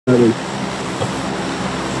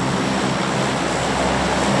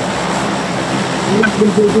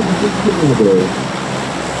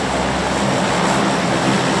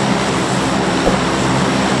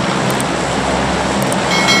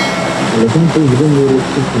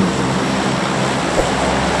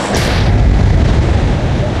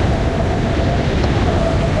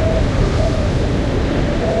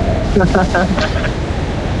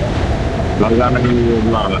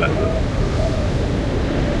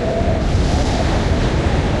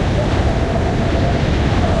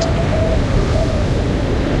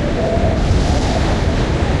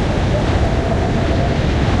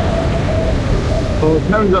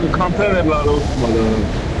Hem konteynerler olmalı.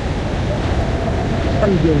 Hem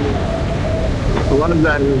de kullanım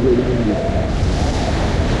üzerinde görünüyor.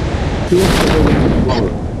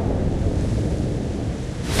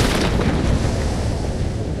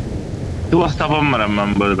 Kıvas tapamıram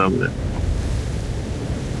ben burada.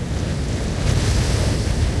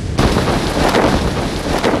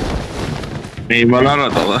 Meyveler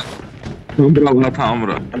adalar. Buralar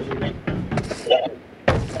tamıra.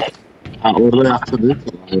 Ha orada yaktı değil mi?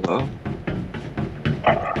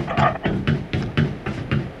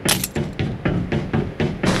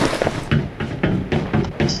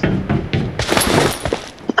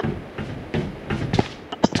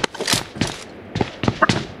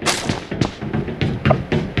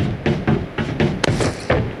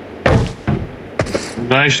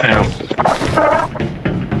 Daha iş ne yaptı?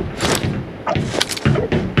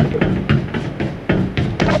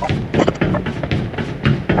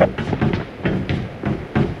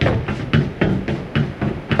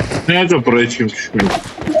 Nerede buraya kim düşmüyor?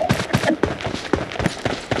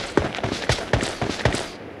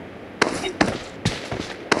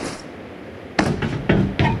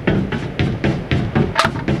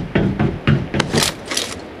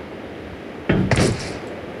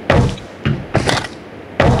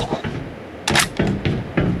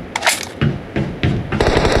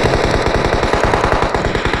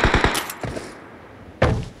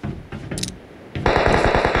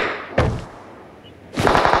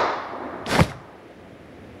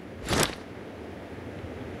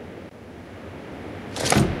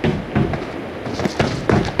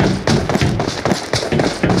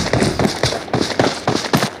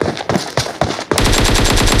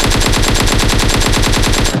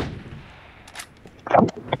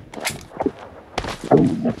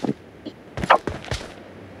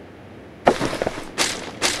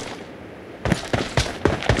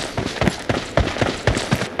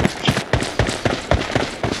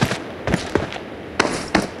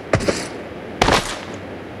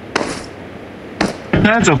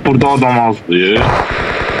 Nəcə burada adam azdır?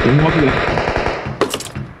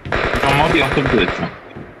 Camaat yatıb deyəcəm.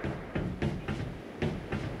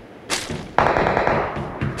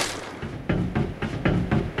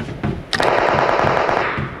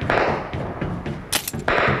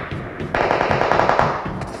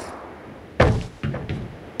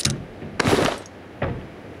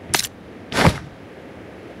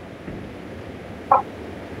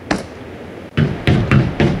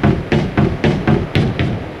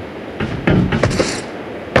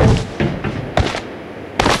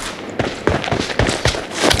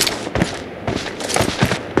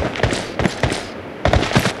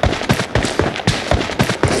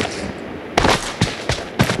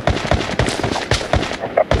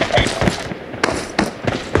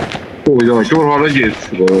 Yavaş oraya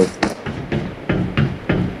geçti.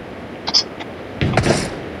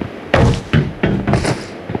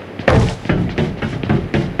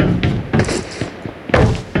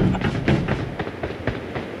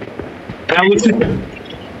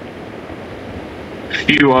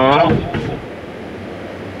 Şiva.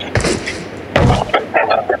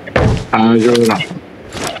 Acaba.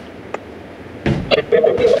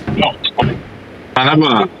 Bana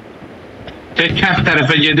bak. Tek kənd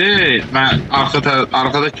tərəfə gedir, mən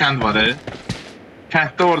arxada kənd var.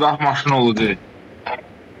 Kənddə orada maşın olacaq.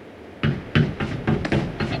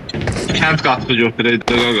 Kənd qatığı götürək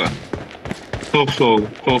də qaqa. Çox soğuk,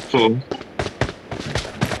 çox soğuk.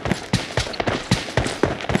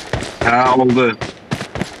 Hə, oldu.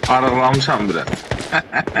 Arıqlamışam biraz.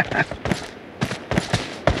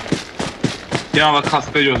 Yana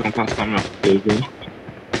kaska götürüm, kaskam yox.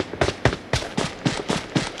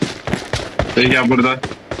 Gel burada.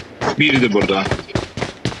 Biridir burada.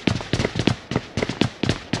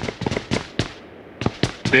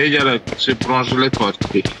 Gel, bronzlet var.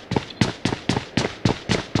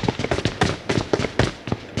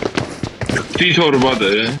 Bir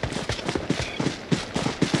torbadır.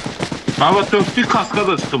 Ama dörtlük kaska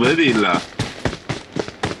da çıkıb, deyirlər.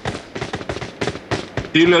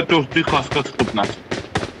 Deyirlər dörtlük kaska çıkıb nasıl?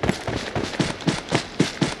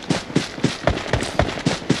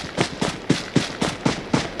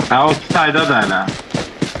 Ha, o sayda da hələ.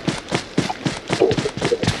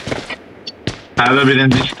 Hələ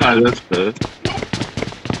birinci sayda çıxır.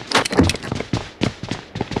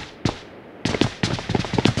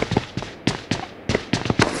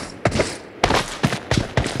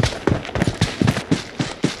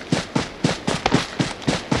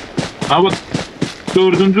 Ha, bu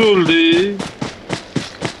dördüncü öldü.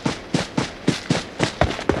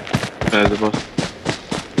 Hadi bas.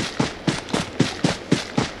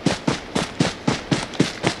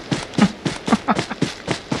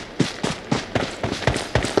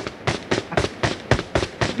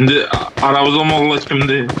 Şimdi aramızda molla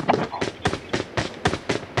şimdi.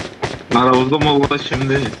 Aramızda molla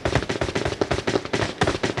şimdi.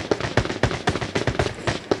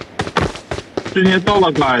 Dünyada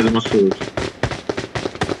Allah kaydımı soğur.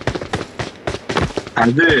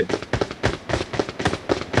 Hadi.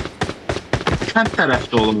 Kent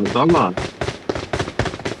tarafta olamaz Allah.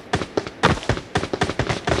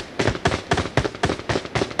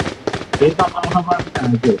 Bir tane var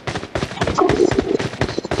hadi.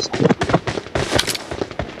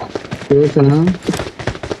 Evet ha.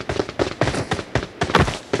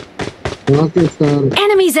 Bak göster.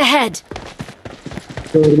 Enemies ahead.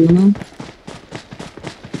 Gördün mü?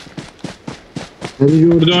 Hadi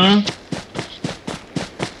gördün.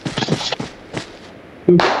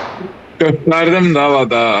 Gösterdim de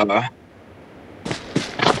havada.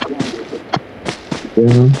 Ya.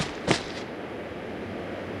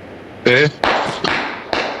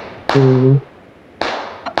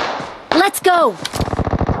 Let's go.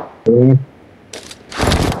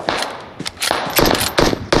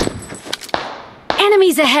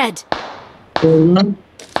 Enemies ahead.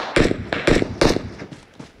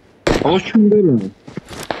 O kim böyle?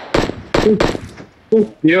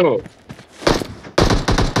 Yo.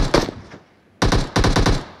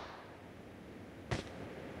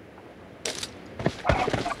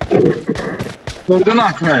 Gördün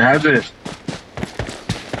akme hadi.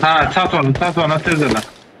 Ha, çat onu tez ele.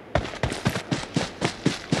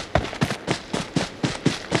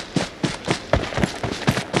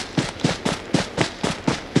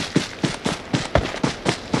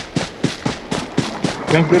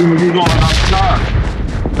 Ben kırmızı dolanatlar.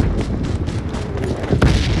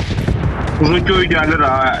 Uzun köy gelir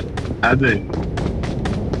ha. Hadi.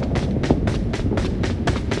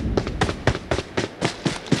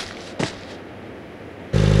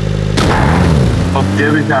 Hop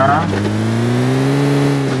diye bir tane.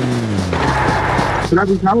 Sıra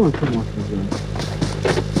bir tane olsun aslında.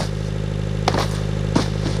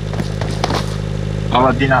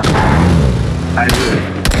 Ama Dina. Haydi.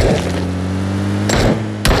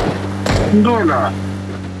 Şimdi öyle.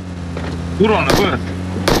 Vur onu vur.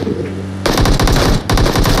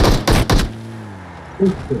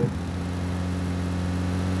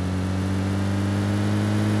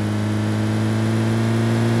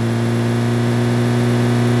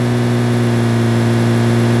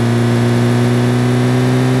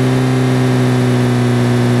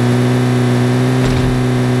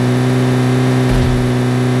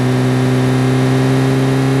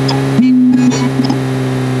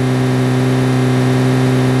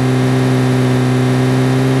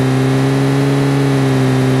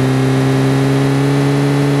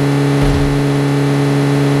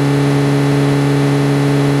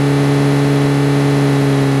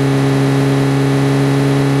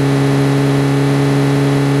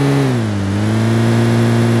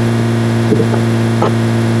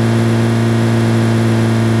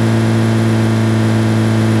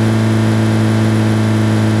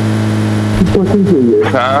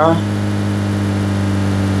 Ha?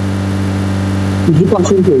 İki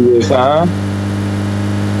başını söylüyorsa.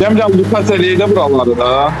 Cemcan bu kaseliği de buraları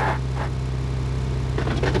da.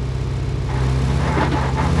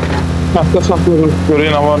 Hafta sakları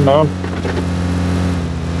göreyim ama ne?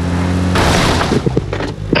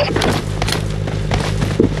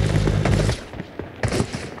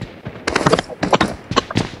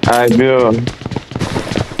 Ay bir.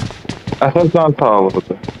 Esasen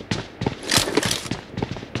sağlıklı.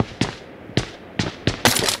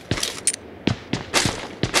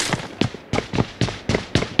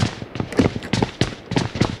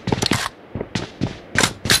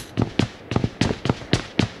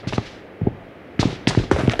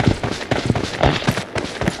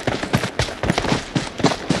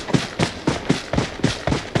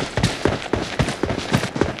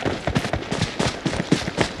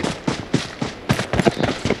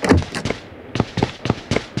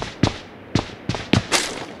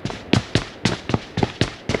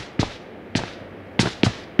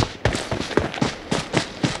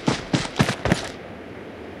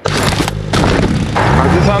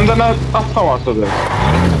 Sende ne atma varsa da.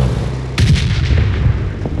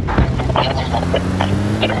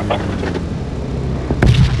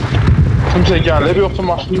 Kimse gelir yoksa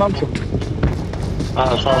maşından mısın? Ha,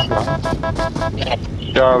 şansla.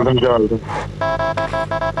 Geldim.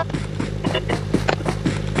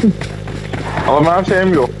 Ama benim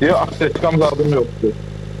şeyim yok diye, aksetikam zadım yoktu.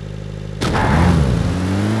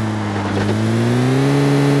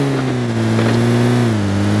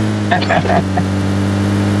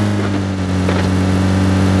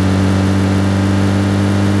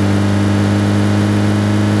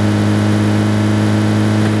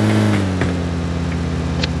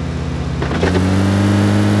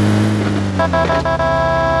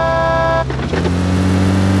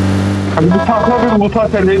 Bir takla bir loot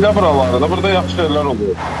ateliyle buralarda. Burada yaxşı şeyler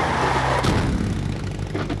oluyor.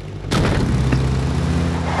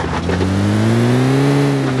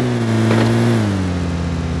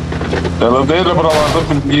 Öyle değil de buralarda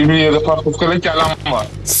 27 parkufkayla gelen var.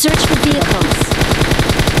 Search for vehicles.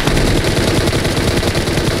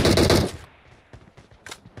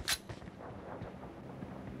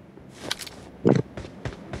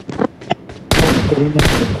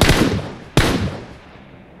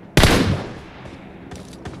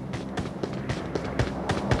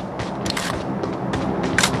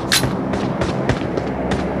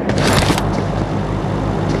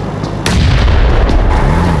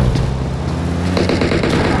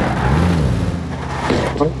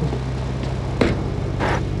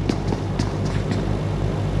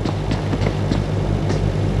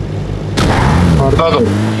 Hardadır.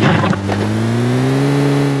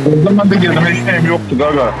 Orada ben de girdim, hiç neyim yoktu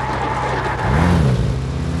gaga.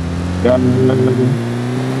 Yani...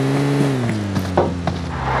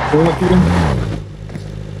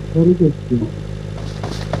 Nereye geçti?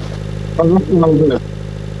 Nasıl aldı?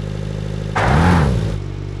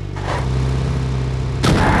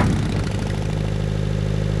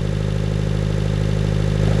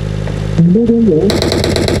 Nereye?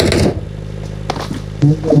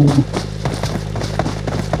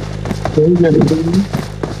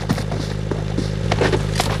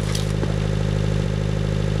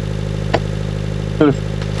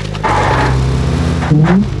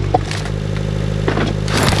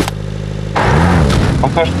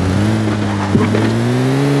 Bakar.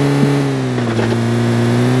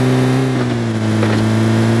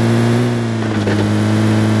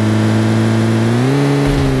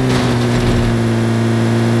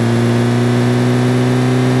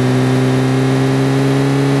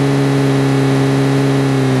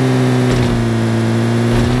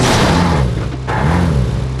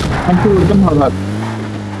 Sanki vurdum haber.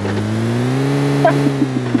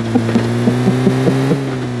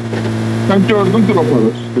 Sen gördün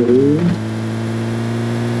dropları.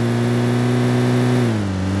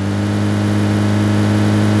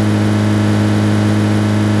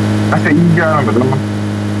 Neyse iyi gelmedi ama.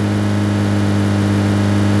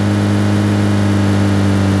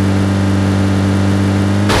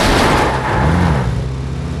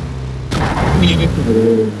 İyi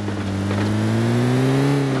getirdi.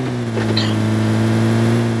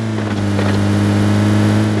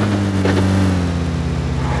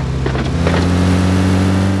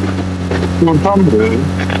 Ortamdı.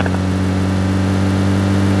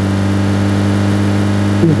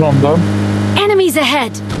 Ortamda. Enemies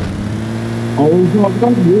ahead.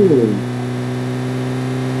 Ortamda değil.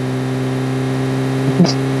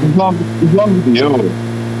 Uzan diyor.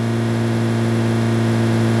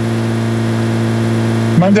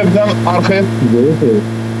 Bence bir tane arkaya tutuyor.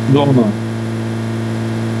 Zona.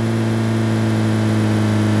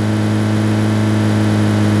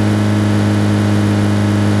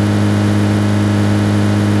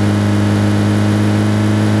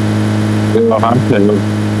 Hem şey yok.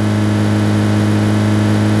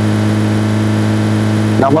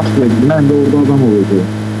 Yavaş dedim, ben de orada adam olurdu.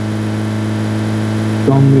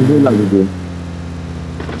 Canlıydı dedi.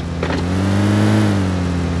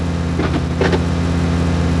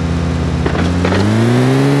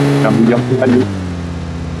 Ya bir yapılar yok.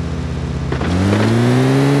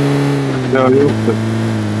 Ya yoktu.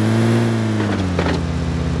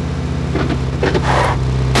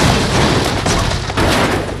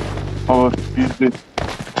 Bizde.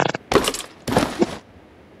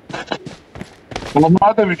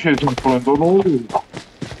 Olamaz da bir şey kontrolünde, ne oluyor?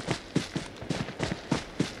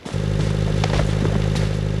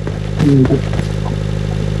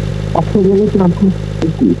 Aslında kontrolünde.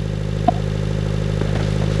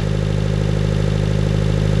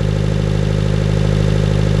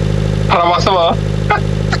 Arabası var.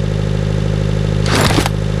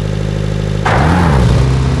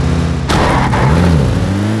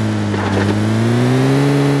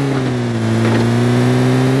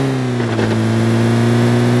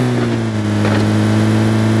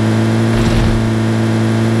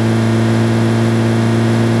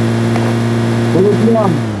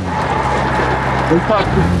 Uçak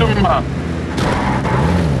düştüm ben.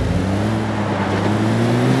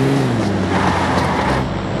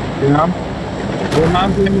 Ya. Ondan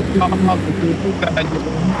sonra uçağım nasıl tuttu da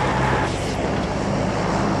acaba?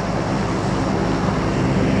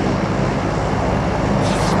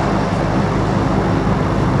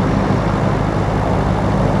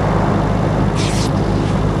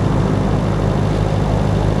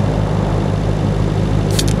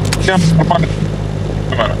 Ya aman.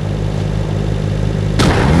 Aman.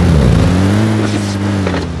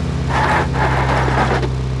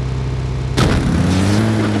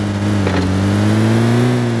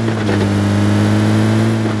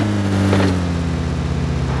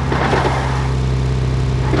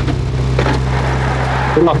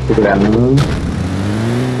 Nasıl yani?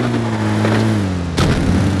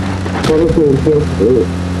 Sonra soğuk.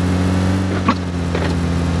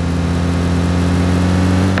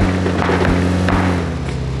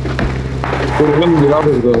 Kurban bir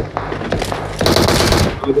abi burada.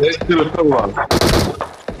 Ekstra var.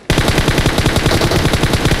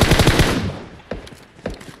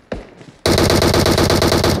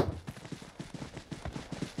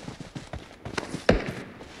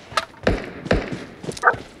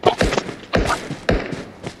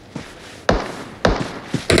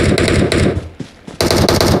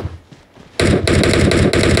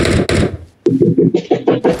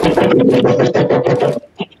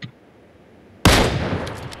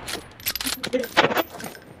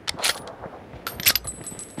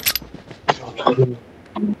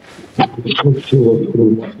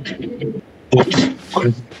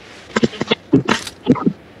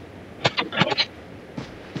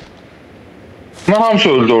 Ne hamsi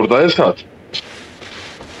öldü orada Esat?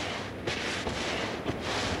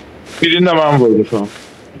 Birinde ben vurdu şu an.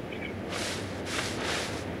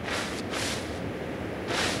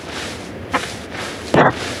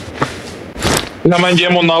 Hemen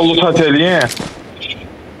geleyim onu avlu sateliye.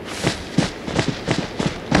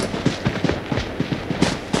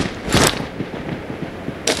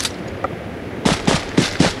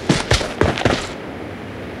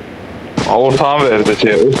 Ortağım verdi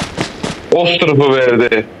şey. Ostrup'u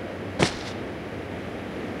verdi.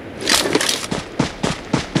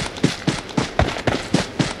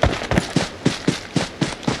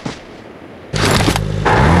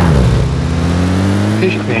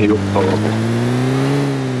 Hiç ne yok tamam.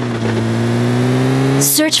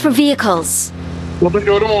 Search for vehicles. Burada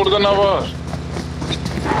görüm orada ne var?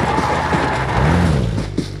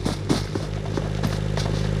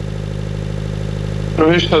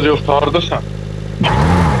 Hiç tadı yok. Tardı sen.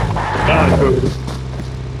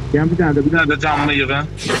 Yani bir tane de canlı yığın.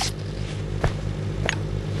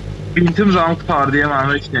 Bintim canlı tutar diye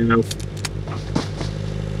bana hiç yok.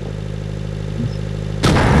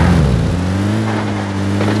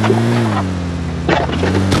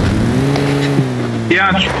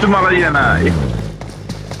 Ya çıktım ala yine.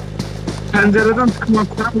 Pencereden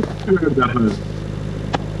çıkmaktan çıkıyordu.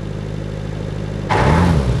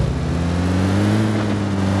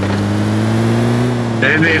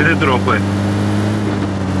 Verdi drop'u.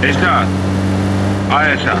 Eşat.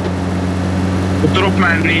 Ay Eşat. Bu drop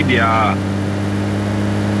mənliydi ya.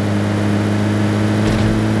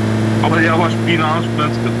 Ama yavaş binanın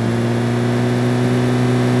üstüne çıkıp.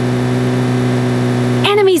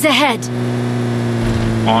 Enemies ahead.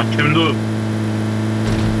 Aa kimdi o?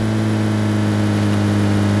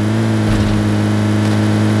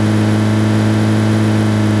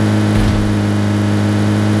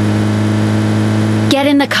 Get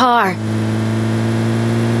in the car.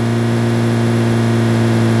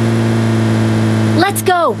 Let's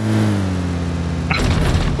go.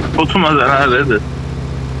 Oturmaz herhalde.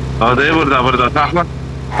 Adayı burada. Takla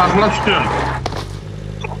tutuyorum.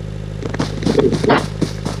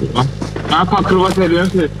 Ben pakırvat ediyorum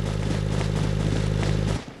ki.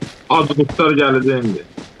 Adı kurtlar geldi indi.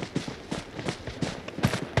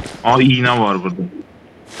 Aa iğne var burada.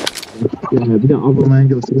 Bir de ablamaya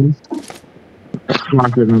göstereyim.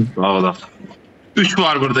 Markerden sağda. 3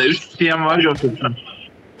 var burada. 3 CM var götürsün.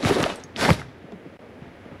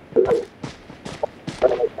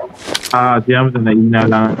 Aa diyemedin de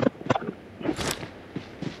iğnelerden.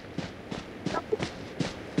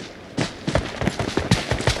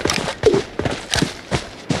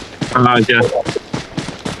 Aa gel.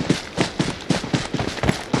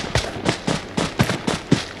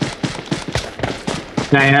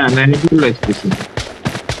 Ne birleştirsin?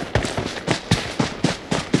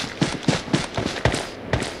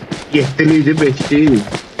 Yetliydi, beşliydi.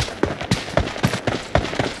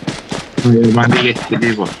 Hayır, bende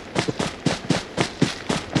yetliliği var.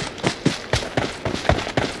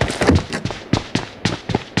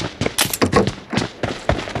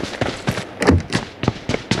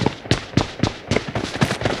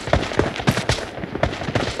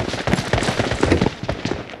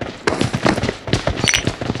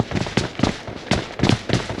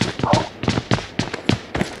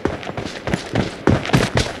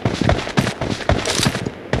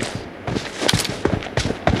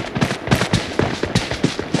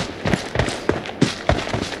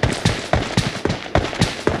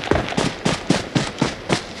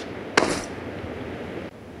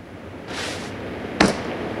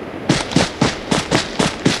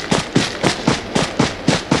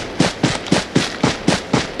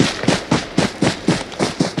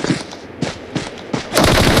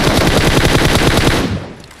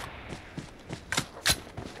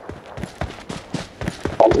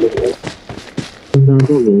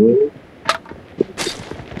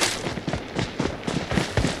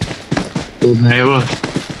 Neye var?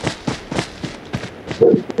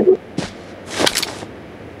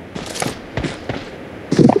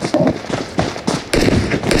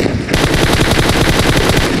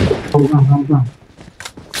 Aldan.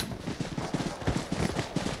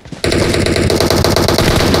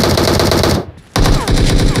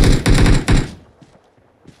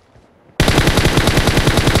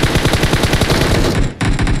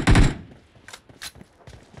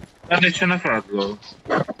 Ben neçə nəfər vardı o?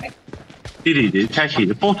 Bir idi, tək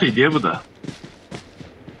idi. Bot idi bu da.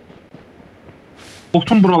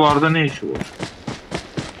 Botun buralarda ne işi var?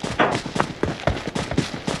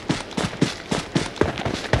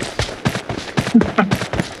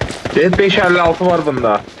 Evet 556 var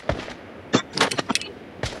bunda.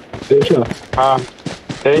 5 ya. Ha.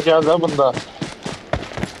 Gel de bunda.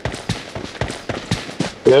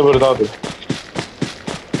 Buradadır.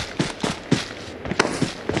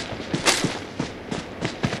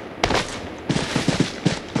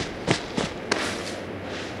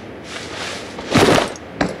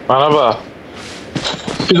 Bana bak.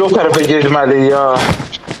 Biz o tarafa gezmeliyiz ya.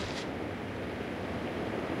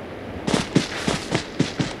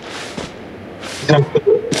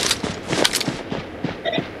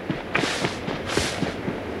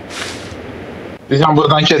 Bizim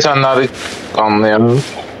buradan keçenleri anlayalım.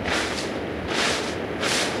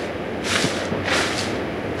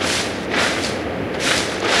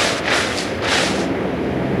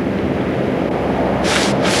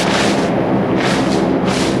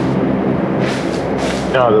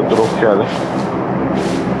 Ya da drop geldi.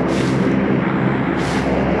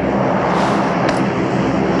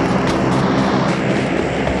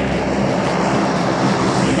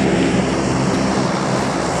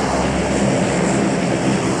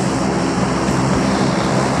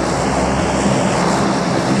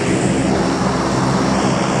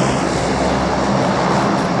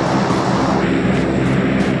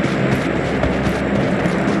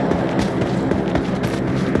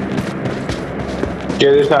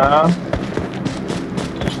 Gelirsen.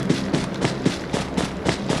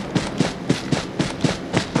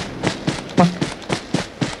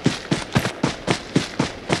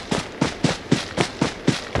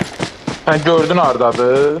 Sen gördün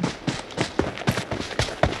ardadır.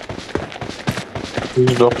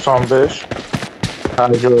 195. Ha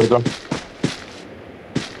gördüm.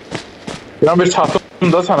 Ben bir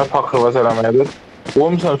çatım da sana pakırvaz eləməkdir.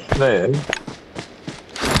 Oğlum sen üstüne ye.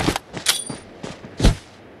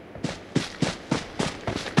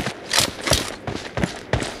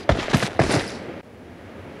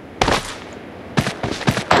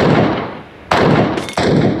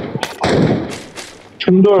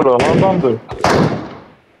 Kimdi öyle? Adamdır.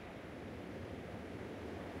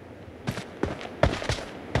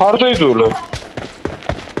 Hardaydı öyle?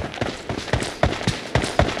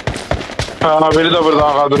 Ha, biri de burada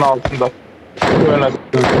ağacın altında. Öyle.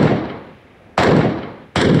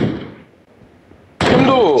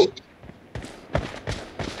 Kimdi o?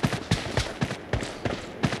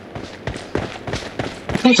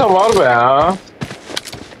 Kimse var be ya.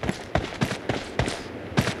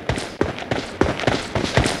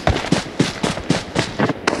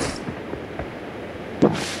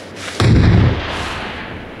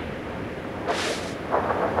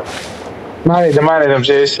 Ben edim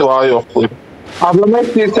şey silahı yok. Ablama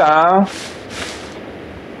istəyirsən?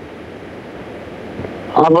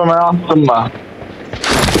 Ablama attım ben.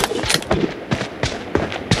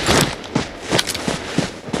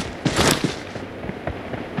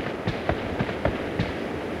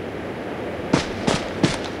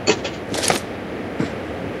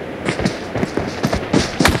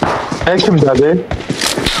 Her kimdədir?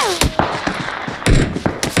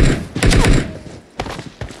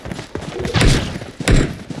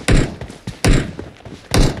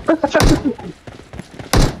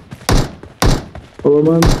 O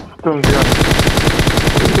zaman Tuttum diyor.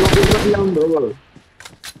 çok yandı oğlum.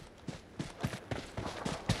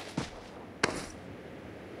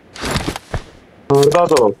 Burada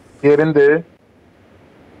da o. Yerinde.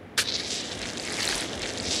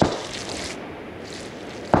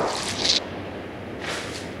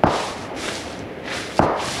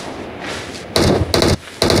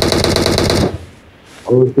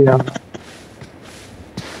 Oldu ya.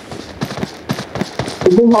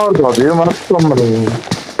 Bu harda diyor, bana tutamadım.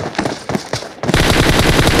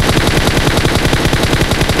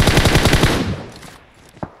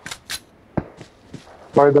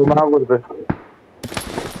 Baydamına vurdu.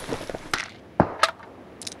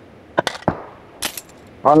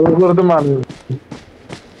 Vurdum ben.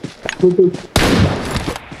 Tut.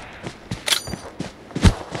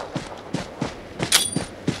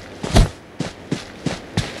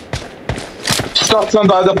 satsan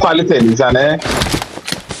daha da palit eləyəcən,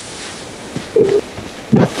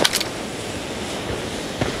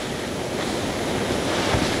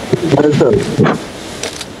 Neyse.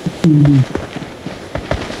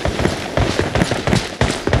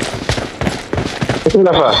 Bir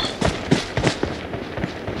dəfə.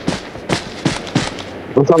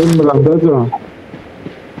 Bakalım mı lan Beto?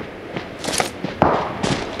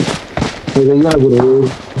 Neden gel buraya?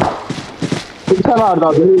 Bir tane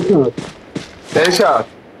arda bir tane. Eşat.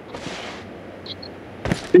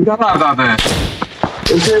 Bir tane ardadır.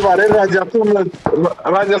 Bir şey var,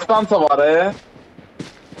 radyo stansa var,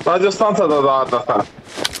 radyo stansada da ardasa.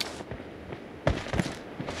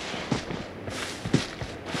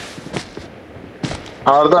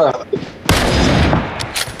 Arda.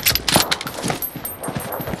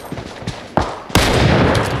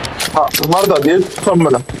 Ha, var da değil, tutam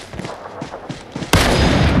böyle.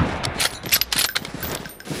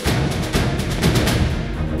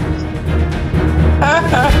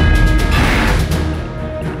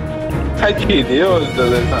 Tek iyiydi o yüzden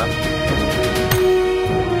zaten.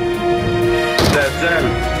 Güzel.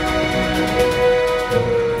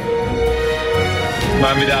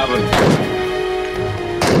 Ben bir daha bakayım.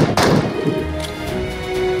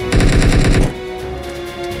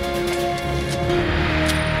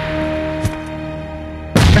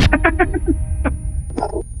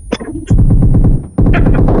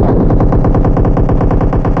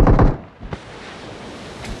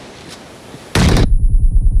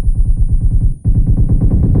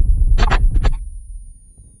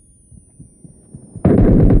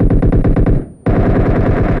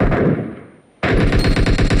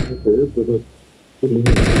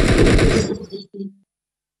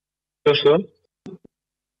 Nasıl?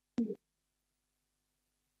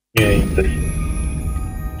 Yayındır.